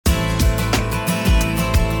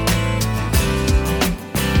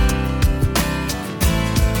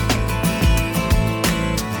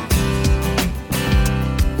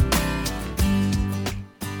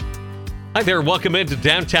Hi there, welcome into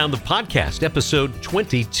Downtown the Podcast, episode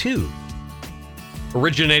 22.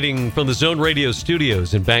 Originating from the Zone Radio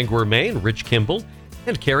studios in Bangor, Maine, Rich Kimball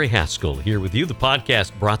and Carrie Haskell here with you. The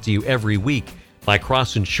podcast brought to you every week by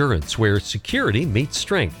Cross Insurance, where security meets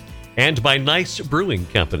strength, and by Nice Brewing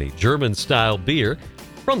Company, German-style beer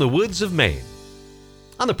from the woods of Maine.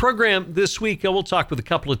 On the program this week, we'll talk with a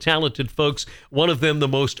couple of talented folks, one of them the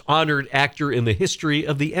most honored actor in the history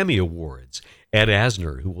of the Emmy Awards, Ed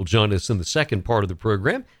Asner, who will join us in the second part of the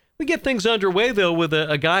program. We get things underway, though, with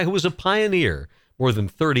a guy who was a pioneer more than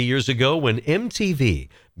 30 years ago when MTV,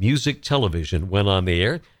 music television, went on the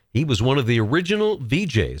air. He was one of the original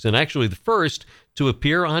VJs and actually the first to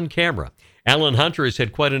appear on camera. Alan Hunter has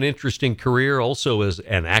had quite an interesting career also as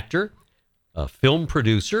an actor, a film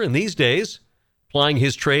producer, and these days plying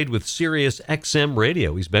his trade with Sirius XM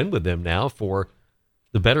Radio. He's been with them now for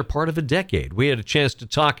the better part of a decade. We had a chance to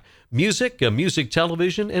talk music, music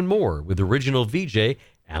television, and more with original VJ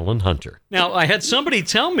Alan Hunter. Now, I had somebody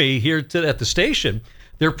tell me here at the station,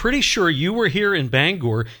 they're pretty sure you were here in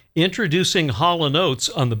Bangor introducing Hall & Oates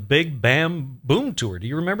on the Big Bam Boom Tour. Do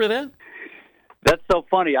you remember that? That's so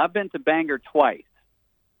funny. I've been to Bangor twice.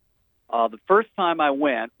 The first time I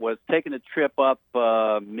went was taking a trip up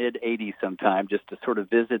mid-'80s sometime just to sort of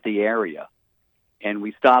visit the area. And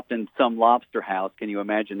we stopped in some lobster house. Can you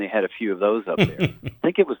imagine they had a few of those up there? I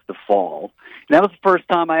think it was the fall. And that was the first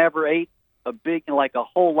time I ever ate a big, like a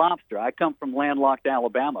whole lobster. I come from landlocked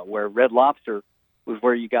Alabama, where Red Lobster was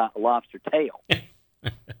where you got a lobster tail.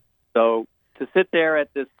 So to sit there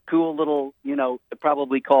at this cool little,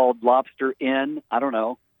 probably called Lobster Inn, I don't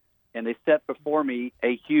know, and they set before me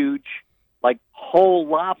a huge, whole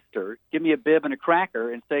lobster, give me a bib and a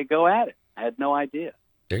cracker, and say, go at it. I had no idea.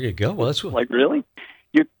 There you go. Well, that's what... really?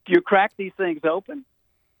 You crack these things open?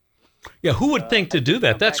 Yeah, who would think to do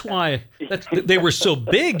that? That's why they were so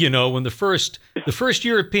big, when the first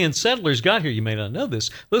European settlers got here. You may not know this.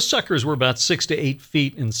 Those suckers were about 6 to 8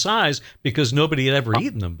 feet in size because nobody had ever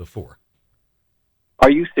eaten them before. Are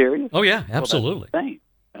you serious? Oh yeah, absolutely.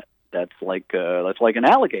 Well, that's like an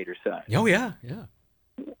alligator size. Oh yeah.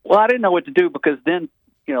 Well, I didn't know what to do because then,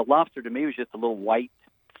 lobster to me was just a little white,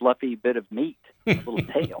 fluffy bit of meat, a little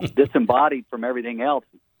tail, disembodied from everything else.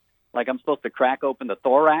 Like I'm supposed to crack open the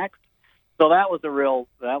thorax. So that was a real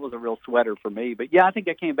sweater for me. But yeah, I think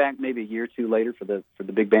I came back maybe a year or two later for the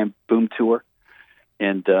Big Bam Boom tour,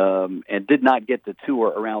 and did not get to tour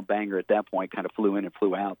around Bangor at that point. Kind of flew in and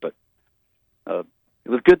flew out, but it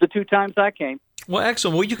was good the 2 times I came. Well,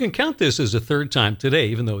 excellent. Well, you can count this as a third time today,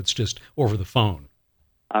 even though it's just over the phone.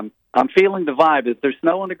 I'm feeling the vibe. Is there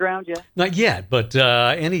snow on the ground yet? Not yet, but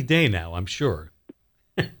any day now, I'm sure.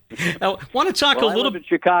 Now, want to talk a little. I live in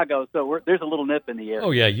Chicago, so there's a little nip in the air.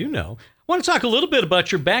 Oh yeah, I want to talk a little bit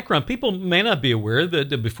about your background. People may not be aware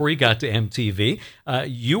that before you got to MTV,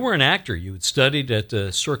 you were an actor. You had studied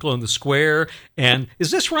at Circle in the Square, and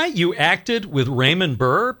is this right? You acted with Raymond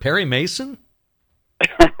Burr, Perry Mason.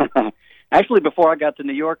 Actually, before I got to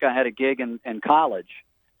New York, I had a gig in college.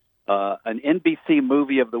 An NBC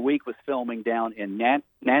movie of the week was filming down in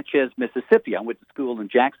Natchez, Mississippi. I went to school in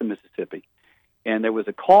Jackson, Mississippi. And there was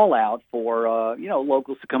a call out for,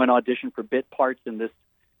 locals to come and audition for bit parts in this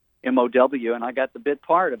MOW. And I got the bit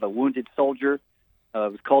part of a wounded soldier. It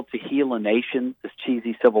was called To Heal a Nation, this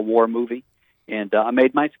cheesy Civil War movie. And I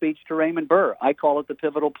made my speech to Raymond Burr. I call it the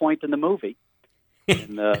pivotal point in the movie.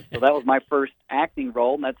 And so that was my first acting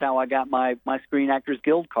role, and that's how I got my Screen Actors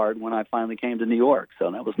Guild card when I finally came to New York. So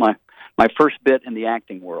that was my first bit in the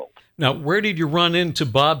acting world. Now, where did you run into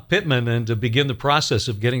Bob Pittman and to begin the process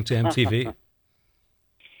of getting to MTV?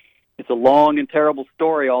 It's a long and terrible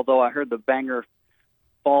story, although I heard the Bangor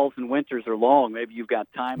falls and winters are long. Maybe you've got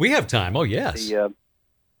time. We have time. Oh, yes.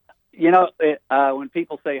 When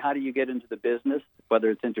people say, how do you get into the business, whether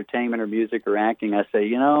it's entertainment or music or acting, I say,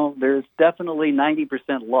 there's definitely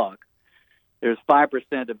 90% luck. There's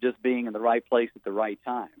 5% of just being in the right place at the right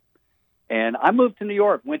time. And I moved to New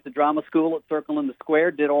York, went to drama school at Circle in the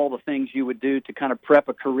Square, did all the things you would do to kind of prep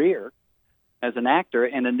a career as an actor.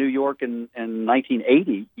 And in New York in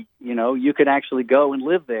 1980, you could actually go and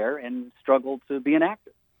live there and struggle to be an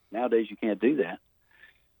actor. Nowadays, you can't do that.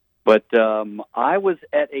 But I was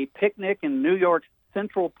at a picnic in New York's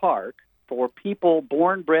Central Park for people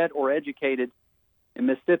born, bred, or educated in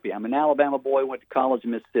Mississippi. I'm an Alabama boy, went to college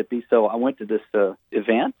in Mississippi, so I went to this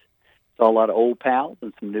event, saw a lot of old pals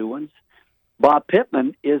and some new ones. Bob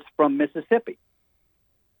Pittman is from Mississippi,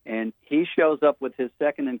 and he shows up with his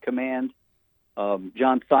second-in-command,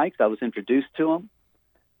 John Sykes. I was introduced to him.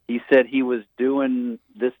 He said he was doing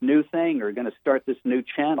this new thing or going to start this new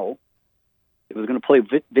channel. It was going to play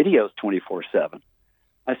videos 24/7.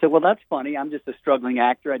 I said, well, that's funny. I'm just a struggling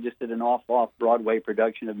actor. I just did an off-Broadway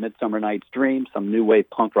production of Midsummer Night's Dream, some new wave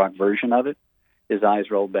punk rock version of it. His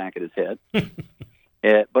eyes rolled back at his head.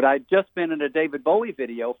 But I'd just been in a David Bowie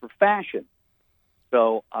video for Fashion.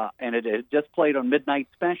 So, and it had just played on Midnight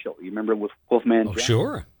Special. You remember with Wolfman Jack?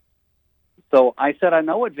 Sure. So I said, I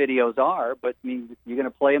know what videos are, but I mean, you're going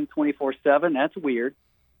to play them 24/7? That's weird.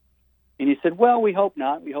 And he said, well, we hope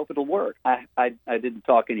not. We hope it'll work. I didn't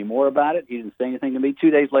talk any more about it. He didn't say anything to me.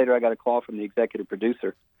 2 days later, I got a call from the executive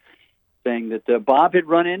producer saying that Bob had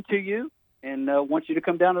run into you and wants you to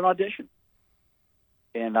come down and audition.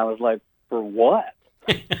 And I was like, for what?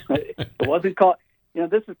 It wasn't called. You know,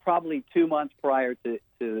 this is probably 2 months prior to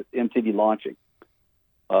MTV launching,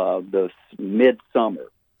 the midsummer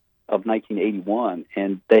of 1981,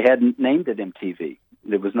 and they hadn't named it MTV.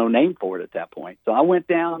 There was no name for it at that point. So I went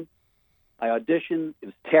down. I auditioned. It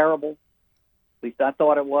was terrible. At least I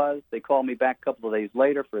thought it was. They called me back a couple of days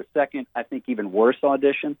later for a second, I think even worse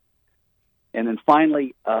audition. And then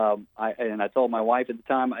finally, I told my wife at the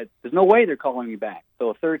time, there's no way they're calling me back. So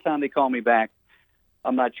a third time they called me back,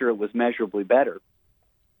 I'm not sure it was measurably better.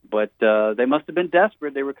 But they must have been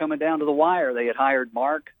desperate. They were coming down to the wire. They had hired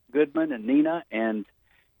Mark Goodman and Nina and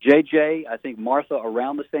JJ, I think Martha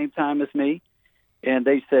around the same time as me. And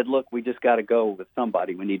they said, look, we just got to go with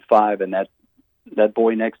somebody. We need 5, and that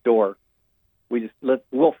boy next door,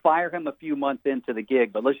 we'll fire him a few months into the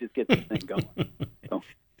gig, but let's just get this thing going.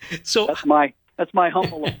 So that's my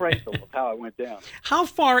humble appraisal of how I went down. How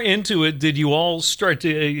far into it did you all start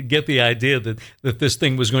to get the idea that this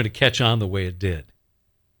thing was going to catch on the way it did?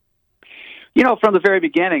 You know, from the very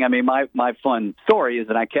beginning, I mean, my fun story is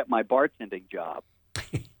that I kept my bartending job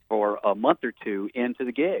for a month or two into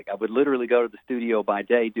the gig. I would literally go to the studio by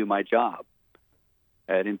day, do my job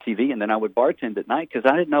at MTV, and then I would bartend at night because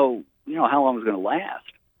I didn't know, how long it was going to last.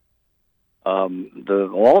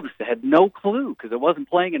 All of us had no clue because it wasn't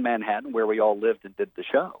playing in Manhattan where we all lived and did the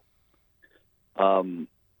show. And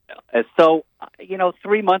so,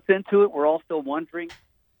 3 months into it, we're all still wondering,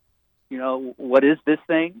 what is this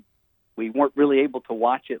thing? We weren't really able to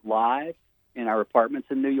watch it live in our apartments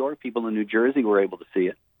in New York. People in New Jersey were able to see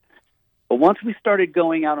it. But once we started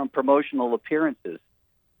going out on promotional appearances,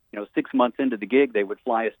 6 months into the gig, they would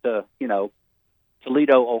fly us to,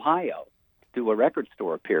 Toledo, Ohio, to a record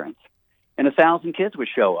store appearance. And 1,000 kids would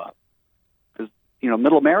show up. Because,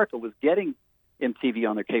 Middle America was getting MTV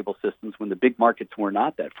on their cable systems when the big markets were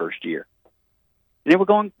not that first year. And they were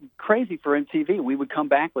going crazy for MTV. We would come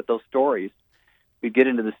back with those stories. We'd get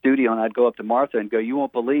into the studio, and I'd go up to Martha and go, you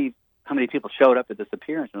won't believe how many people showed up at this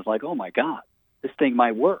appearance. And I was like, oh, my God, this thing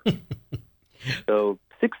might work. So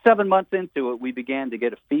 6-7 months into it, we began to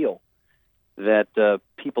get a feel that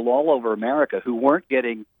people all over America who weren't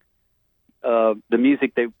getting the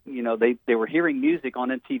music, they were hearing music on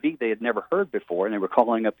MTV they had never heard before, and they were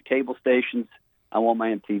calling up the cable stations, I want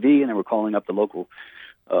my MTV, and they were calling up the local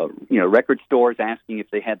record stores asking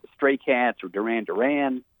if they had the Stray Cats or Duran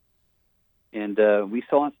Duran. And we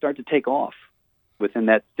saw it start to take off within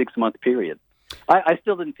that 6-month period. I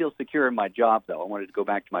still didn't feel secure in my job, though. I wanted to go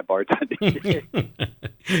back to my bartending.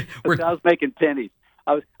 But I was making pennies.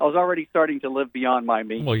 I was already starting to live beyond my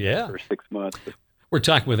means for 6 months. We're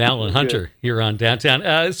talking with Alan Hunter here on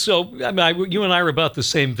Downtown. So you and I were about the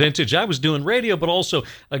same vintage. I was doing radio, but also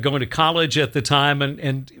going to college at the time,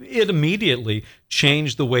 and it immediately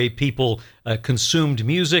changed the way people consumed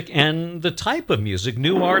music and the type of music.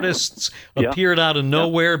 New artists appeared out of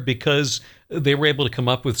nowhere because they were able to come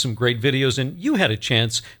up with some great videos, and you had a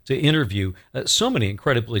chance to interview so many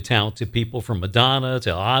incredibly talented people, from Madonna to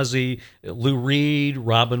Ozzy, Lou Reed,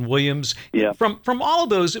 Robin Williams. Yeah. From all of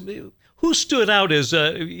those, who stood out as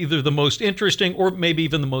either the most interesting or maybe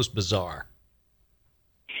even the most bizarre?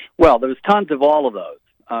 Well, there was tons of all of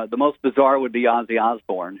those. The most bizarre would be Ozzy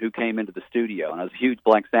Osbourne, who came into the studio, and I was a huge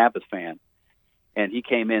Black Sabbath fan. And he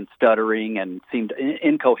came in stuttering and seemed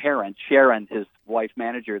incoherent. Sharon, his wife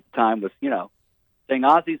manager at the time, was, saying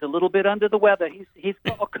Ozzy's a little bit under the weather. He's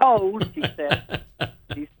got a cold, she said.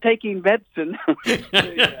 He's taking medicine.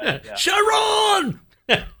 Yeah. Sharon!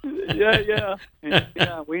 Yeah,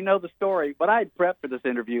 we know the story. But I had prepped for this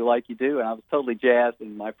interview like you do, and I was totally jazzed.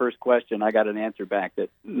 And my first question, I got an answer back that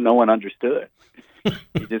no one understood.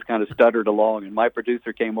 He just kind of stuttered along, and my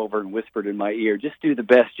producer came over and whispered in my ear, just do the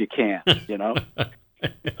best you can,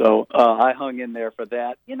 So I hung in there for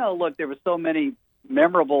that. Look, there were so many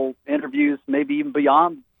memorable interviews, maybe even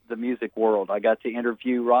beyond the music world. I got to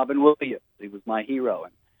interview Robin Williams. He was my hero.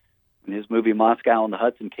 And when his movie Moscow on the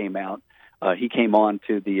Hudson came out, he came on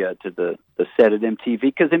to the set at MTV,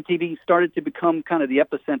 because MTV started to become kind of the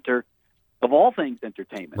epicenter of all things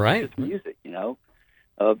entertainment, right? Not just music,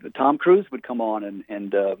 Tom Cruise would come on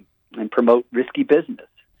and promote Risky Business.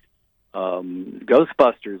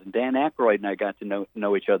 Ghostbusters and Dan Aykroyd and I got to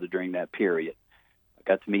know each other during that period. I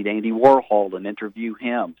got to meet Andy Warhol and interview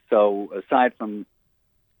him. So aside from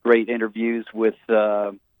great interviews with,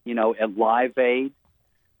 at Live Aid,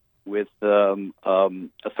 with a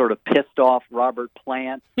sort of pissed off Robert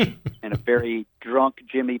Plant and a very drunk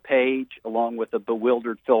Jimmy Page, along with a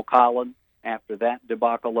bewildered Phil Collins after that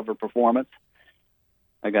debacle of a performance,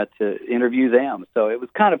 I got to interview them. So it was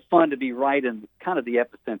kind of fun to be right in kind of the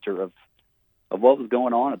epicenter of what was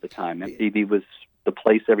going on at the time. MTV was the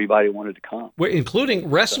place everybody wanted to come. Well,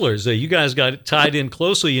 including wrestlers. You guys got tied in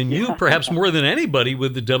closely, and you perhaps more than anybody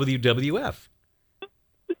with the WWF.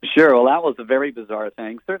 Sure. Well, that was a very bizarre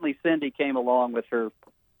thing. Certainly Cindy came along with her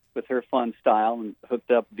fun style and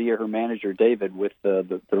hooked up via her manager, David, with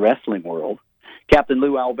the wrestling world. Captain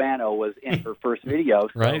Lou Albano was in her first video.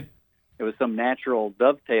 So right. It was some natural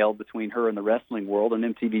dovetail between her and the wrestling world, and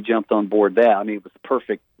MTV jumped on board that. I mean, it was the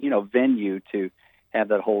perfect, venue to have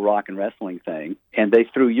that whole rock and wrestling thing. And they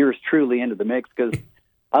threw yours truly into the mix because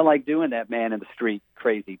I like doing that man in the street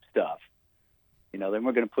crazy stuff. Then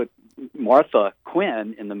we're going to put Martha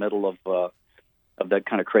Quinn in the middle of that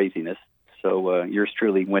kind of craziness. So yours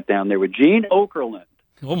truly went down there with Gene Okerlund.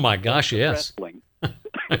 Oh my gosh, yes. Wrestling.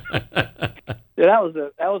 Yeah,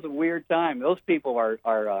 that was a weird time. Those people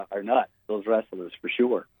are nuts. Those wrestlers for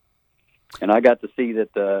sure. And I got to see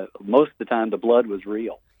that most of the time the blood was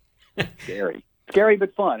real. Scary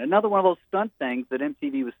but fun. Another one of those stunt things that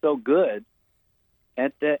MTV was so good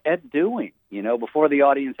at doing. Before the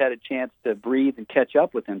audience had a chance to breathe and catch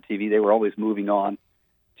up with MTV, they were always moving on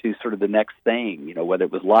to sort of the next thing. Whether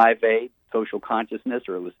it was Live Aid, Social Consciousness,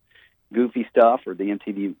 or it was goofy stuff, or the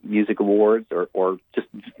MTV Music Awards, or just,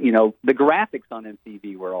 the graphics on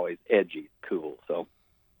MTV were always edgy, cool. So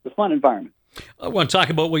it's a fun environment. I want to talk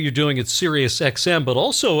about what you're doing at Sirius XM, but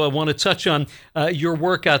also I want to touch on your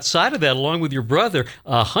work outside of that, along with your brother.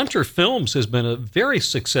 Hunter Films has been a very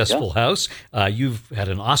successful house. You've had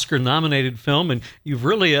an Oscar-nominated film, and you've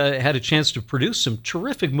really had a chance to produce some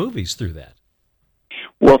terrific movies through that.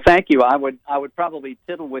 Well, thank you. I would probably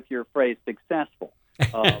tittle with your phrase successful.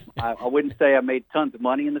 I wouldn't say I made tons of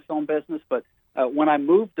money in the film business, but when I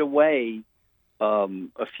moved away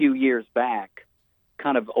a few years back,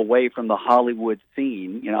 kind of away from the Hollywood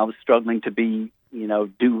scene, I was struggling to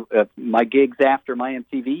do my gigs after my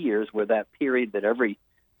MTV years were that period that every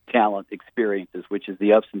talent experiences, which is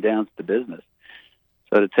the ups and downs of the business.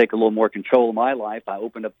 So to take a little more control of my life, I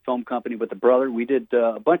opened up a film company with a brother. We did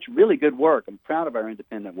a bunch of really good work. I'm proud of our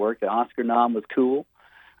independent work. The Oscar nom was cool.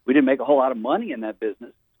 We didn't make a whole lot of money in that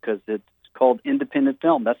business because it's called independent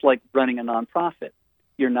film. That's like running a nonprofit.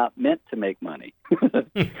 You're not meant to make money.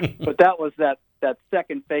 But that was that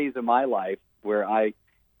second phase of my life where I,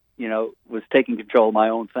 was taking control of my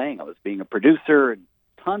own thing. I was being a producer and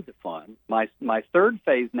tons of fun. My third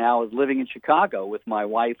phase now is living in Chicago with my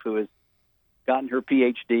wife, who has gotten her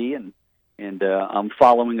PhD, and I'm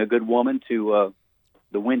following a good woman to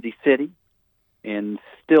the Windy City, and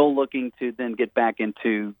still looking to then get back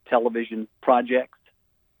into television projects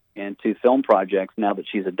and to film projects. Now that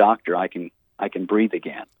she's a doctor, I can breathe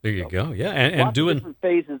again. There you go. Yeah, and doing different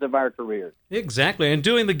phases of our careers. Exactly, and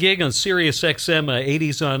doing the gig on Sirius XM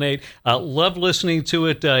 80s on 8. Love listening to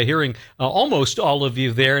it, hearing almost all of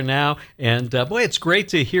you there now, and boy, it's great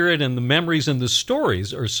to hear it, and the memories and the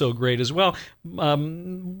stories are so great as well.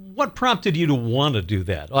 What prompted you to want to do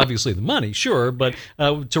that? Obviously the money, sure, but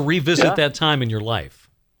to revisit that time in your life.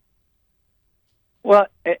 Well,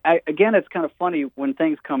 again, it's kind of funny when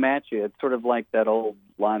things come at you. It's sort of like that old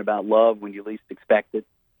line about love when you least expect it.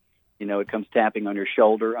 It comes tapping on your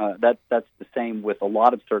shoulder. That's the same with a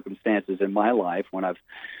lot of circumstances in my life. When I've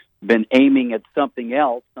been aiming at something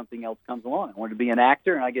else comes along. I wanted to be an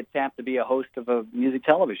actor, and I get tapped to be a host of a music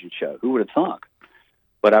television show. Who would have thunk?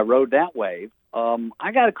 But I rode that wave.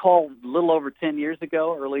 I got a call a little over 10 years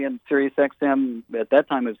ago, early in Sirius XM. At that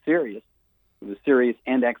time, it was Sirius. It was Sirius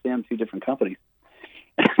and XM, two different companies.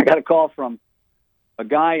 I got a call from a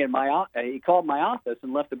guy in he called my office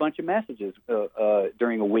and left a bunch of messages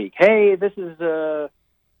during a week. Hey, this is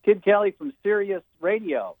Kid Kelly from Sirius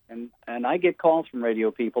Radio. And I get calls from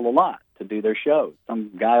radio people a lot to do their shows.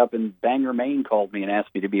 Some guy up in Bangor, Maine called me and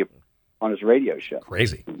asked me to be on his radio show.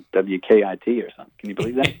 Crazy. WKIT or something. Can you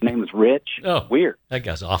believe that? His name was Rich. Oh, weird. That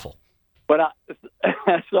guy's awful. But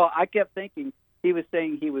so I kept thinking, he was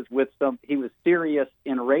saying he was Sirius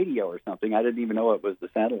in radio or something. I didn't even know it was the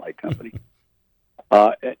satellite company.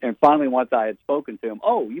 And finally, once I had spoken to him,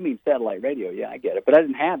 oh, you mean satellite radio? Yeah, I get it. But I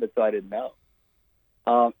didn't have it, so I didn't know.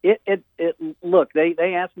 Look,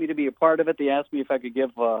 they asked me to be a part of it. They asked me if I could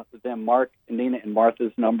give them Mark, Nina, and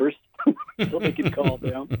Martha's numbers so they could call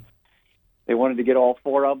them. They wanted to get all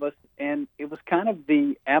four of us, and it was kind of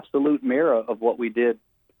the absolute mirror of what we did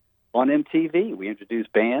on MTV. We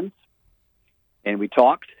introduced bands, and we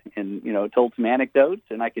talked, and told some anecdotes,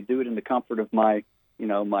 and I could do it in the comfort of my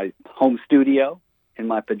my home studio in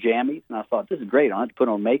my pajamas. And I thought, this is great. I don't have to put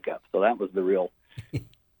on makeup, so that was the real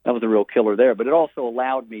killer there. But it also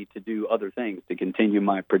allowed me to do other things, to continue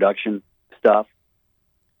my production stuff,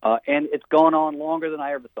 and it's gone on longer than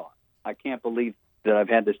I ever thought. I can't believe that I've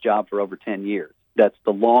had this job for over 10 years. That's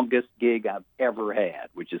the longest gig I've ever had,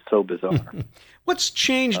 which is so bizarre. What's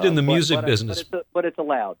changed in the music business? But it's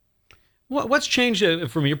allowed. What's changed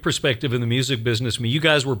from your perspective in the music business? I mean, you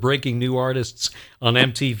guys were breaking new artists on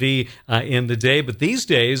MTV in the day, but these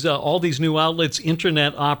days, all these new outlets,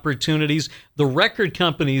 internet opportunities, the record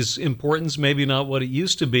company's importance, maybe not what it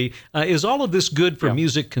used to be. Is all of this good for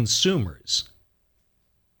music consumers?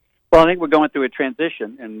 Well, I think we're going through a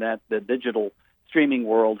transition, and that the digital streaming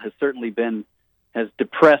world has certainly has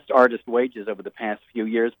depressed artist wages over the past few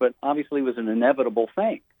years, but obviously was an inevitable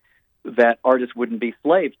thing that artists wouldn't be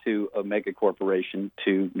slaves to a mega corporation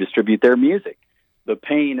to distribute their music. The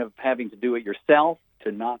pain of having to do it yourself,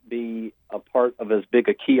 to not be a part of as big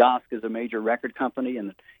a kiosk as a major record company,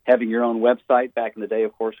 and having your own website back in the day,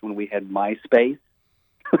 of course, when we had MySpace,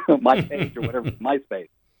 MyPage or whatever, MySpace.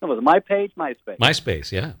 No, was it MyPage? MySpace.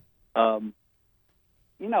 MySpace, yeah.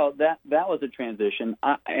 That was a transition,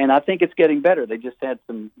 and I think it's getting better. They just had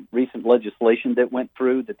some recent legislation that went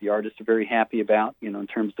through that the artists are very happy about, in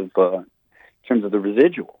terms of the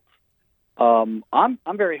residuals.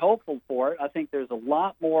 I'm very hopeful for it. I think there's a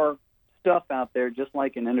lot more stuff out there, just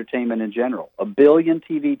like in entertainment in general. 1 billion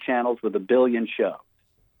TV channels with 1 billion shows.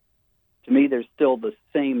 To me, there's still the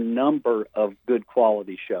same number of good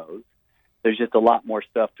quality shows. There's just a lot more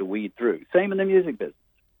stuff to weed through. Same in the music business.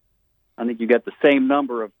 I think you got the same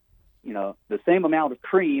number of, the same amount of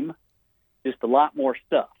cream, just a lot more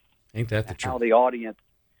stuff. Ain't that the truth? How the audience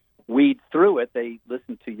weeds through it. They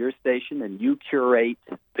listen to your station, and you curate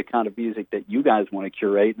the kind of music that you guys want to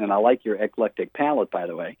curate. And I like your eclectic palette, by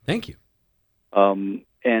the way. Thank you. How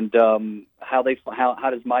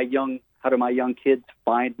do my young kids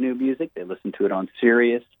find new music? They listen to it on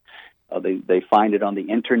Sirius. They find it on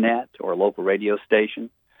the internet or a local radio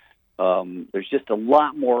station. There's just a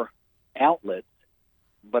lot more outlets,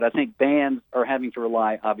 but I think bands are having to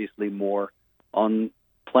rely obviously more on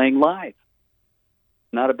playing live.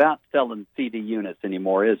 Not about selling CD units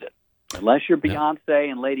anymore, is it? Unless you're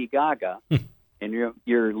Beyonce and Lady Gaga, and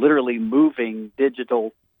you're literally moving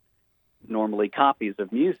digital, normally copies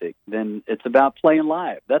of music, then it's about playing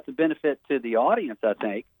live. That's a benefit to the audience, I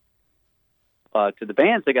think. To the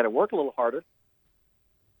bands, they got to work a little harder,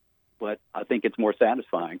 but I think it's more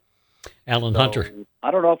satisfying. Alan Hunter. I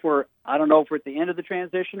don't know if we're at the end of the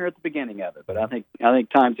transition or at the beginning of it, but I think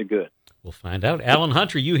times are good. We'll find out. Alan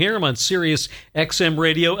Hunter, you hear him on Sirius XM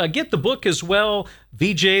Radio. Get the book as well,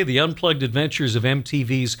 VJ, The Unplugged Adventures of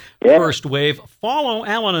MTV's First Wave. Follow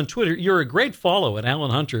Alan on Twitter. You're a great follow at Alan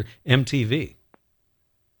Hunter MTV.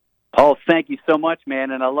 Oh, thank you so much, man,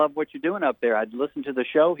 and I love what you're doing up there. I'd listened to the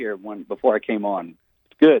show here before I came on.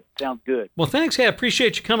 Good. Sounds good. Well, thanks. Hey, I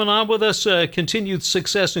appreciate you coming on with us. Continued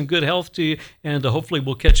success and good health to you, and hopefully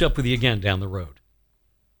we'll catch up with you again down the road.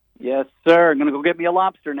 Yes, sir. I'm going to go get me a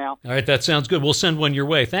lobster now. All right, that sounds good. We'll send one your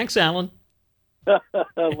way. Thanks, Alan.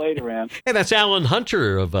 Later, man. Hey, that's Alan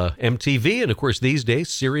Hunter of MTV, and of course these days,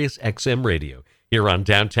 Sirius XM Radio here on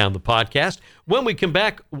Downtown the Podcast. When we come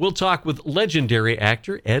back, we'll talk with legendary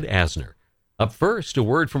actor Ed Asner. Up first, a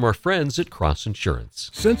word from our friends at Cross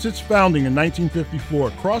Insurance. Since its founding in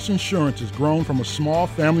 1954, Cross Insurance has grown from a small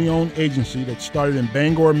family-owned agency that started in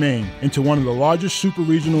Bangor, Maine, into one of the largest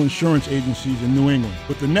super-regional insurance agencies in New England.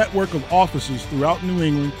 With a network of offices throughout New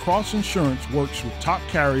England, Cross Insurance works with top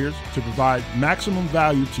carriers to provide maximum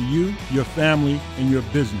value to you, your family, and your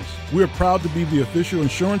business. We are proud to be the official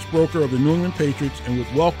insurance broker of the New England Patriots and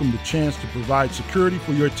would welcome the chance to provide security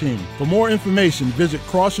for your team. For more information, visit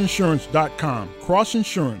crossinsurance.com. Cross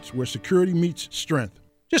Insurance, where security meets strength.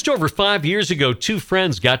 Just over 5 years ago, two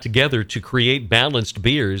friends got together to create balanced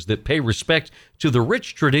beers that pay respect to the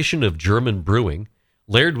rich tradition of German brewing,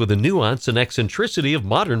 layered with the nuance and eccentricity of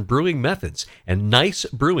modern brewing methods. And Nice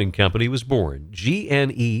Brewing Company was born,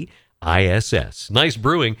 GNEISS. Nice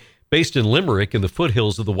Brewing, based in Limerick in the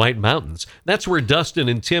foothills of the White Mountains. That's where Dustin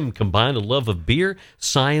and Tim combine a love of beer,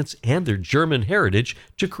 science, and their German heritage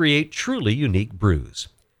to create truly unique brews.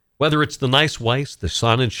 Whether it's the Nice Weiss, the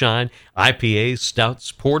Sonnenschein, IPAs,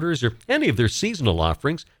 stouts, porters, or any of their seasonal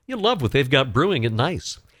offerings, You'll love what they've got brewing at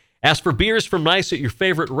Nice. Ask for beers from Nice at your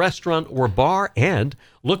favorite restaurant or bar, and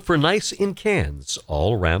look for Nice in cans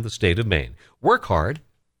all around the state of Maine. Work hard,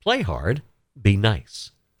 play hard, be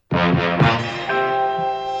nice.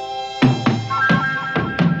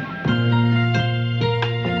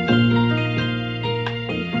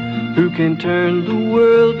 Who can turn the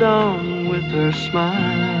world on with her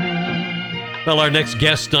smile? Well, our next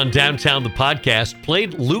guest on Downtown the Podcast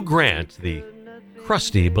played Lou Grant, the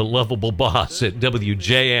crusty but lovable boss at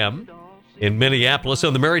WJM in Minneapolis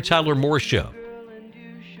on the Mary Tyler Moore Show.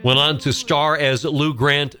 Went on to star as Lou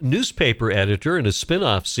Grant, newspaper editor in a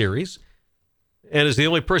spin-off series, and is the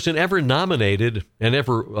only person ever nominated and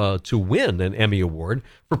ever to win an Emmy Award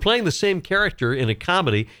for playing the same character in a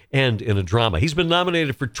comedy and in a drama. He's been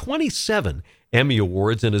nominated for 27 Emmy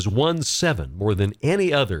Awards and has won 7, more than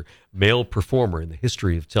any other male performer in the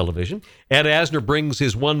history of television. Ed Asner brings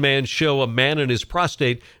his one-man show, A Man and His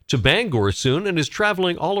Prostate, to Bangor soon and is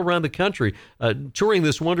traveling all around the country, touring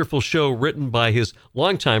this wonderful show written by his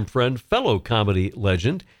longtime friend, fellow comedy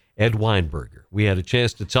legend, Ed Weinberger. We had a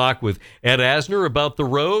chance to talk with Ed Asner about the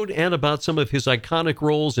road and about some of his iconic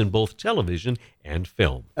roles in both television and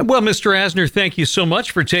film. Well, Mr. Asner, thank you so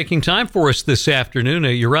much for taking time for us this afternoon.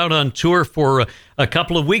 You're out on tour for a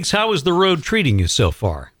couple of weeks. How is the road treating you so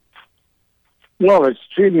far? Well, it's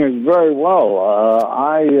treating us very well.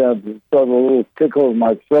 I felt a little tickle in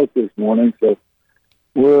my throat this morning, so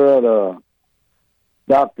we're at a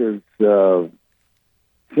doctor's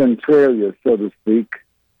centralia, so to speak,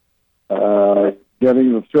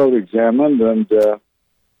 getting the throat examined, and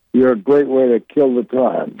you're a great way to kill the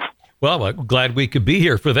time. Well, I'm glad we could be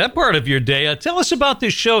here for that part of your day. Tell us about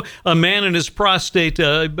this show, A Man and His Prostate,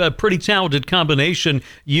 a pretty talented combination.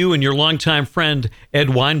 You and your longtime friend, Ed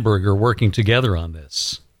Weinberger, working together on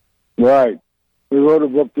this. Right. We wrote a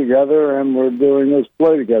book together, and we're doing this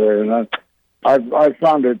play together, and I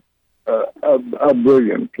found it a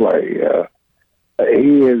brilliant play.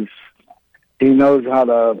 He knows how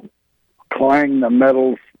to clang the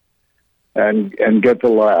medals and get the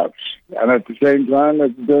laughs. And at the same time,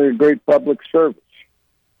 it's doing a great public service.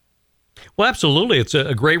 Well, absolutely. It's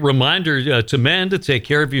a great reminder to men to take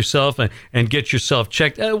care of yourself and get yourself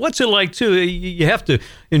checked. What's it like, too? You have to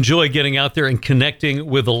enjoy getting out there and connecting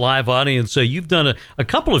with a live audience. You've done a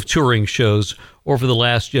couple of touring shows over the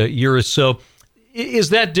last year or so. Is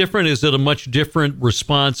that different? Is it a much different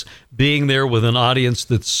response being there with an audience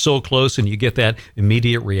that's so close and you get that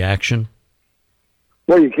immediate reaction?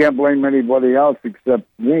 Well, you can't blame anybody else except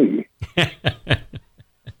me.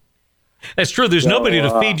 That's true. There's nobody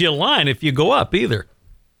to feed you a line if you go up either.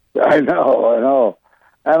 I know.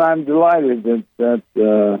 And I'm delighted that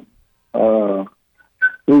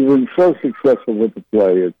we've been so successful with the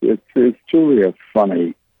play. It's truly a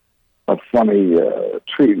funny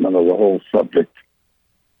treatment of the whole subject,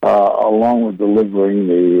 along with delivering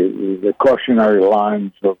the cautionary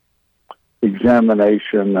lines of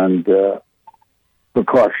examination and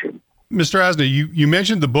precaution. Mr. Asner, you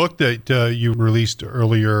mentioned the book that you released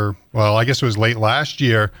earlier, well, I guess it was late last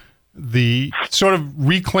year, the sort of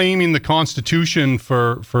reclaiming the Constitution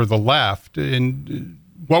for the left. And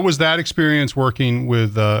what was that experience working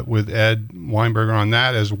with Ed Weinberger on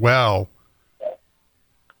that as well?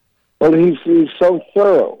 Well, he's so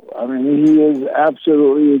thorough. I mean, he is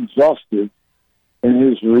absolutely exhaustive in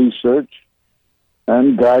his research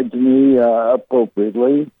and guides me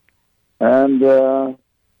appropriately. And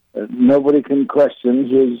nobody can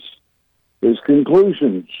question his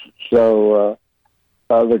conclusions. So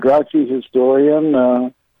the Grouchy historian,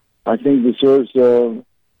 I think, deserves a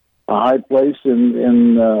high place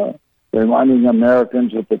in reminding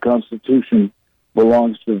Americans that the Constitution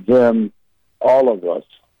belongs to them, all of us,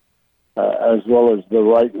 as well as the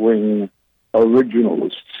right-wing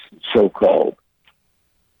originalists, so-called.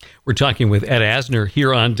 We're talking with Ed Asner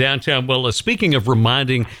here on Downtown. Well, speaking of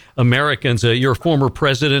reminding Americans, you're a former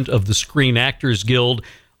president of the Screen Actors Guild.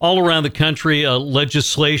 All around the country,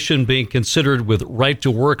 legislation being considered with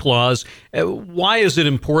right-to-work laws. Why is it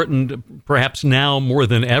important, perhaps now more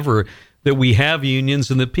than ever, that we have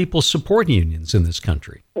unions and that people support unions in this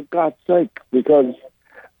country? For God's sake, because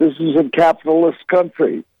this is a capitalist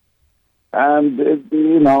country. And,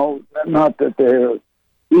 not that they're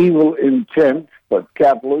evil intent, but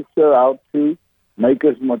capitalists are out to make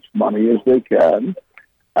as much money as they can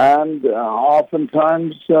and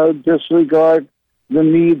oftentimes disregard the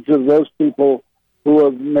needs of those people who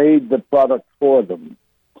have made the product for them.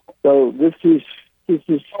 So this is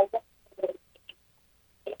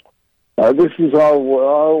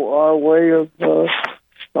our way of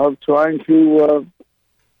trying to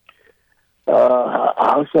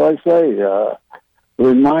how shall I say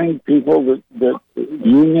remind people that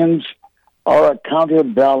unions are a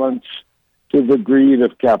counterbalance to the greed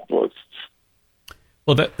of capitalists.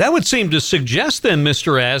 Well, that would seem to suggest then,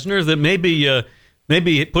 Mr. Asner, that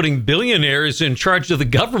maybe putting billionaires in charge of the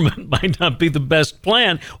government might not be the best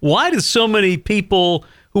plan. Why do so many people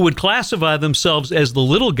who would classify themselves as the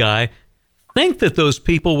little guy think that those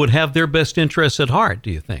people would have their best interests at heart, do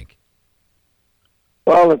you think?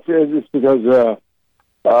 Well, it's because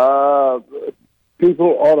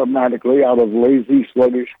people automatically, out of lazy,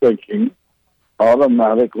 sluggish thinking,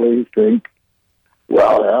 automatically think,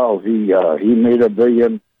 well, hell, he made $1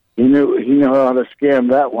 billion. He knew how to scam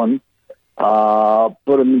that one.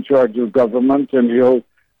 Put him in charge of government, and he'll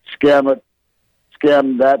scam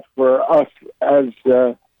that for us as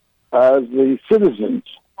the citizens.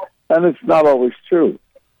 And it's not always true.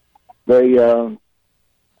 They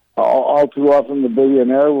all too often the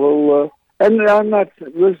billionaire will. And I'm not.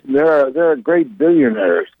 Listen, there are great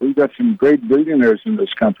billionaires. We've got some great billionaires in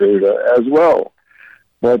this country as well.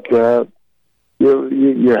 But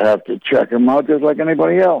you have to check them out just like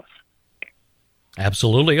anybody else.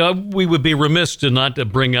 Absolutely. We would be remiss to not to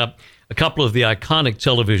bring up a couple of the iconic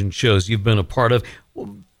television shows you've been a part of.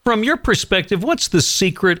 From your perspective, what's the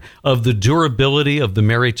secret of the durability of the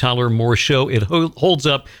Mary Tyler Moore Show? It holds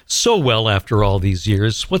up so well after all these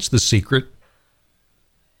years. What's the secret?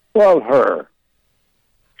 Well, her.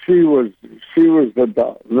 She was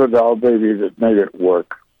the doll baby that made it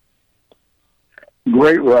work.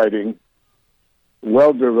 Great writing,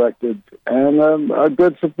 well directed, and a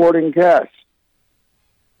good supporting cast.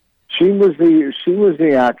 She was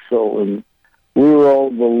the axle, and we were all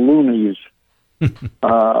the loonies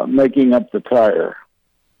making up the tire.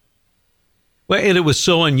 Well, and it was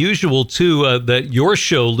so unusual, too, that your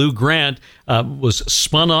show, Lou Grant, was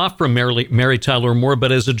spun off from Mary Tyler Moore,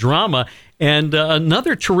 but as a drama, and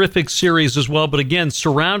another terrific series as well, but again,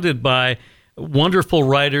 surrounded by wonderful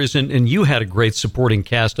writers, and you had a great supporting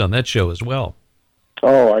cast on that show as well.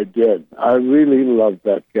 Oh, I did. I really loved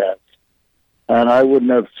that cast. And I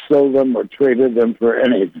wouldn't have sold them or traded them for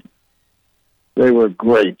anything. They were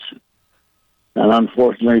great. And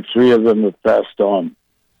unfortunately, 3 of them have passed on.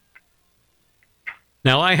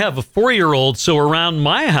 Now, I have a 4-year-old, so around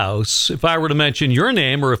my house, if I were to mention your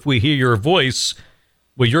name or if we hear your voice,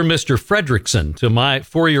 well, you're Mr. Fredrickson to my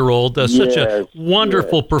 4-year-old. Such a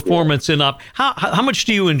wonderful performance in Up. How much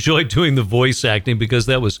do you enjoy doing the voice acting? Because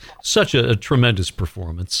that was such a tremendous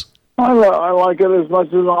performance. I like it as much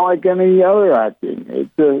as I like any other acting.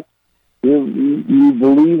 You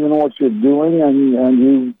believe in what you're doing,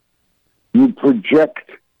 and you project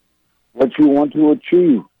what you want to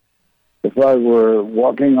achieve. If I were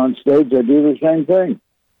walking on stage, I'd do the same thing.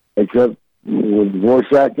 Except with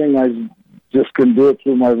voice acting, I just can do it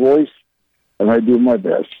through my voice, and I do my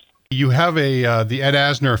best. You have the Ed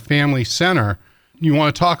Asner Family Center. You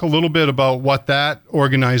want to talk a little bit about what that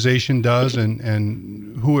organization does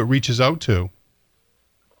and who it reaches out to?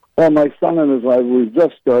 Well, my son and his wife, we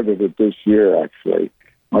just started it this year, actually.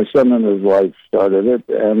 My son and his wife started it,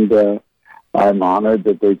 and I'm honored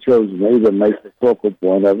that they chose me to make the focal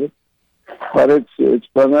point of it. But it's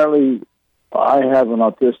primarily, I have an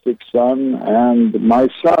autistic son, and my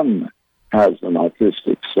son has an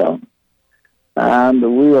autistic son. And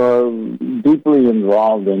we are deeply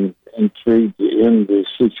involved and intrigued in this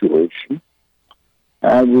situation.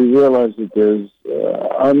 And we realize that there's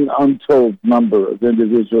an untold number of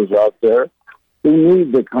individuals out there who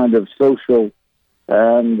need the kind of social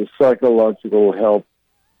and psychological help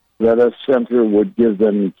that a center would give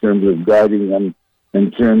them in terms of guiding them,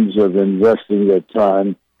 in terms of investing their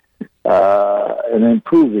time and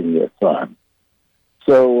improving their time.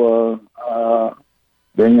 So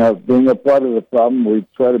being a part of the problem, we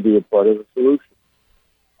try to be a part of the solution.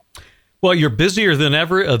 Well, you're busier than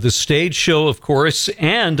ever. The stage show, of course,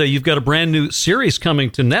 and you've got a brand new series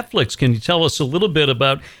coming to Netflix. Can you tell us a little bit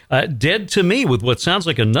about Dead to Me, with what sounds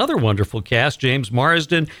like another wonderful cast? James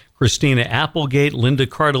Marsden, Christina Applegate, Linda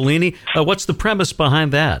Cardellini. What's the premise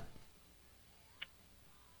behind that?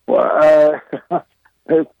 Well,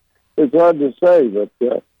 it's hard to say, but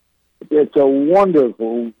it's a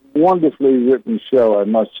wonderfully written show, I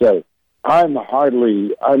must say. I'm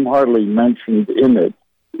hardly mentioned in it,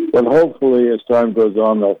 but hopefully, as time goes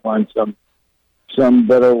on, they'll find some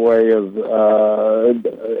better way of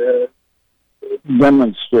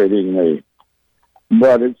demonstrating me.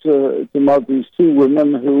 But it's about these 2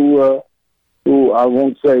 women who I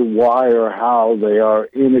won't say why or how, they are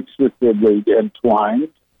inextricably entwined,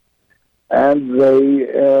 and they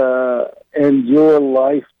endure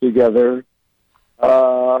life together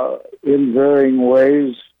in varying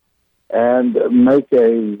ways and make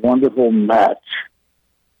a wonderful match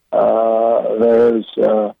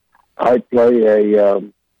I play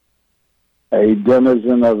a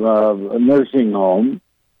denizen of a nursing home,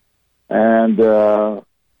 and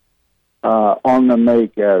on the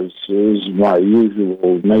make, as is my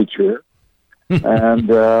usual nature, and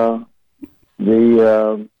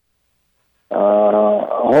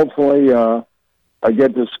hopefully I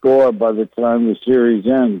get to score by the time the series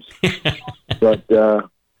ends. But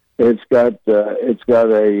it's got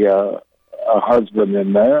a husband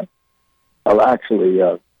in there, well, actually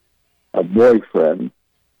a boyfriend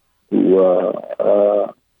who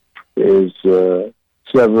is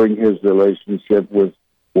severing his relationship with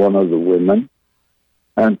one of the women,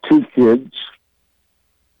 and 2 kids,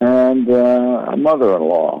 and a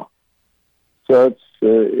mother-in-law. So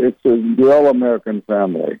it's the all-American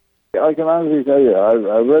family. I can honestly tell you,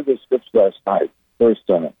 I read the scripts last night, first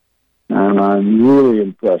time, and I'm really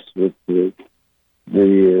impressed with the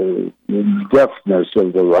deftness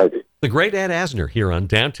of the writing. The great Ed Asner here on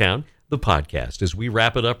Downtown, the podcast. As we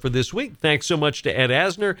wrap it up for this week, thanks so much to Ed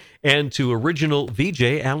Asner and to original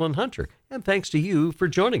VJ Alan Hunter. And thanks to you for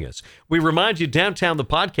joining us. We remind you, Downtown the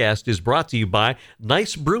Podcast is brought to you by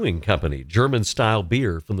Nice Brewing Company, German-style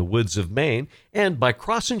beer from the woods of Maine, and by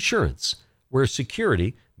Cross Insurance, where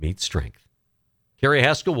security meets strength. Carrie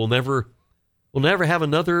Haskell will never have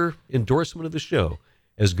another endorsement of the show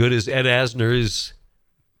as good as Ed Asner is.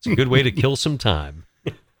 It's a good way to kill some time.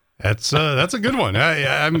 That's a good one.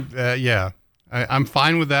 I'm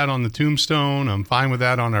fine with that on the tombstone. I'm fine with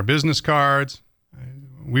that on our business cards.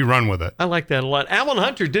 We run with it. I like that a lot. Alan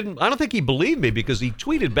Hunter I don't think he believed me, because he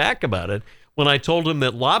tweeted back about it when I told him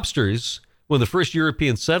that lobsters, when the first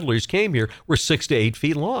European settlers came here, were 6 to 8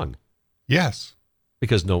 feet long. Yes.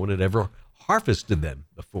 Because no one had ever harvested them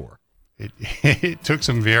before. It took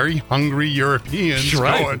some very hungry Europeans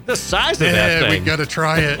going, the size of that thing. We got to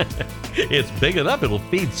try it. It's big enough. It'll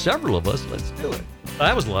feed several of us. Let's do it.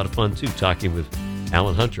 That was a lot of fun, too, talking with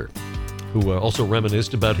Alan Hunter, who also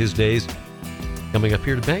reminisced about his days coming up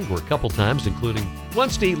here to Bangor a couple times, including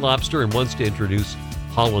once to eat lobster and once to introduce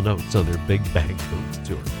Hall & Oates on their Big Bang Food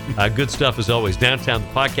Tour. Good stuff as always. Downtown the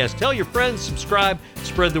Podcast. Tell your friends, subscribe,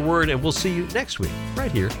 spread the word, and we'll see you next week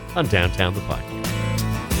right here on Downtown the Podcast.